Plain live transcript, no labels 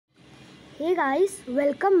Hey guys,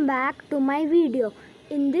 welcome back to my video.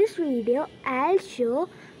 In this video, I'll show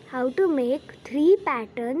how to make 3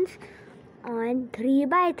 patterns on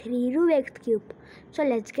 3x3 Rubik's Cube. So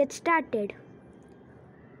let's get started.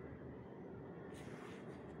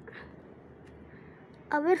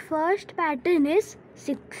 Our first pattern is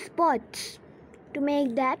 6 spots. To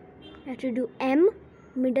make that, you have to do M,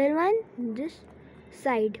 middle one, this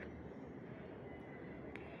side.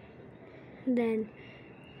 Then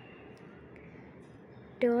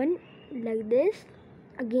turn like this,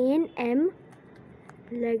 again M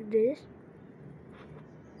like this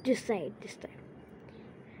side, this time.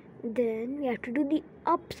 Then we have to do the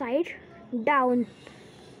upside down,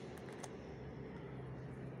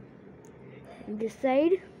 this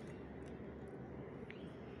side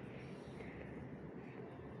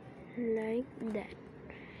like that.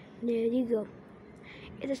 There you go.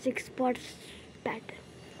 It's a 6 spots pattern.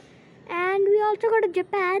 And we also got a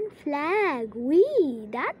Japan flag. Wee,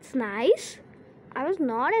 that's nice. I was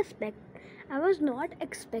not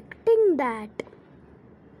expecting that.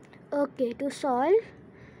 Okay, to solve,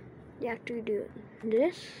 you have to do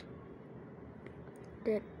this.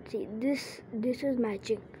 See, this is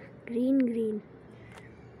matching. Green.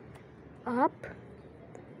 Up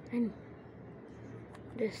and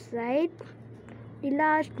this side. The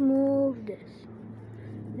last move, this.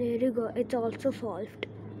 There you go. It's also solved.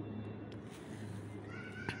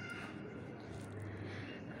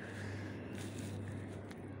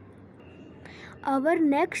 Our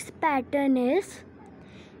next pattern is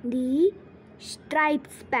the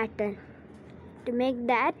stripes pattern. To make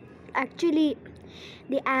that, actually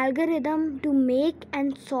the algorithm to make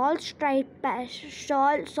and solve stripe pattern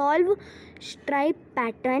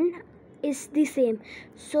is the same,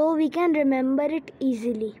 so we can remember it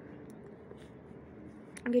easily.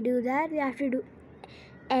 To do that, we have to do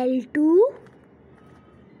L2,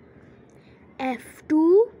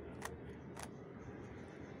 F2,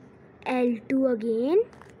 L2 again,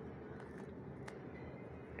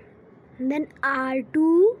 and then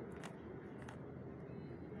R2,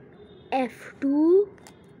 F2,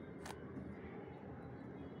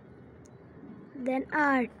 then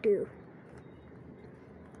R2.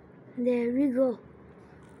 There we go.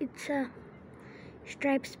 It's a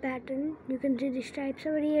stripes pattern. You can see the stripes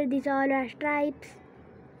over here. These all are stripes.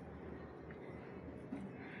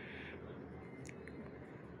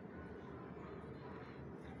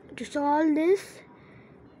 To solve this,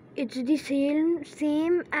 it's the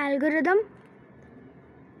same algorithm.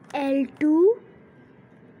 L2,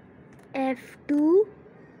 F2,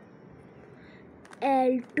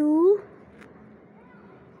 L2,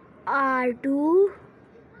 R2,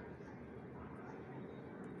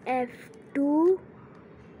 F2,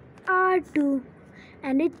 R2,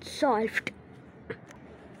 and it's solved.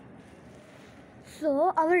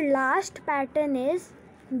 So our last pattern is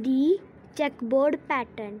the checkboard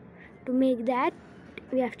pattern. To make that,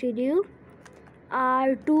 we have to do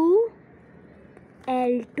R2,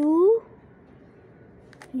 L2,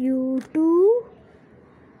 U2,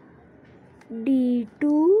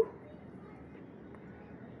 D2,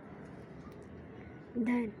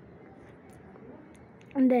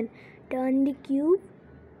 then turn the cube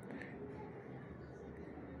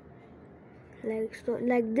like so,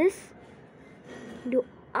 like this. Do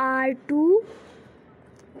R2,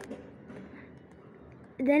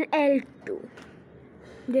 then L2.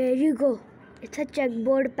 There you go. It's a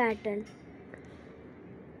checkboard pattern.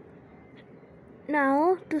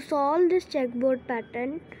 Now to solve this checkboard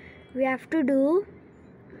pattern, we have to do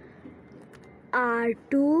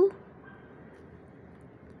R2,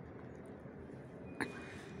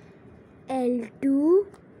 L2,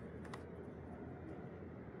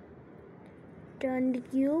 turn the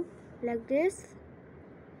cube like this,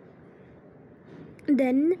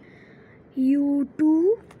 then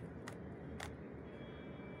U2,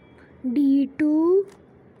 D2,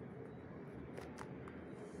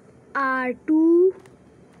 R2,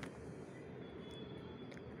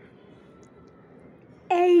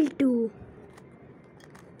 L2.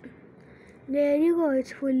 There you go,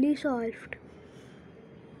 it's fully solved.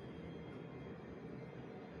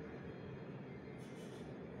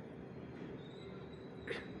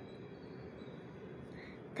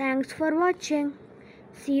 Thanks for watching.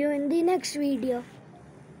 See you in the next video.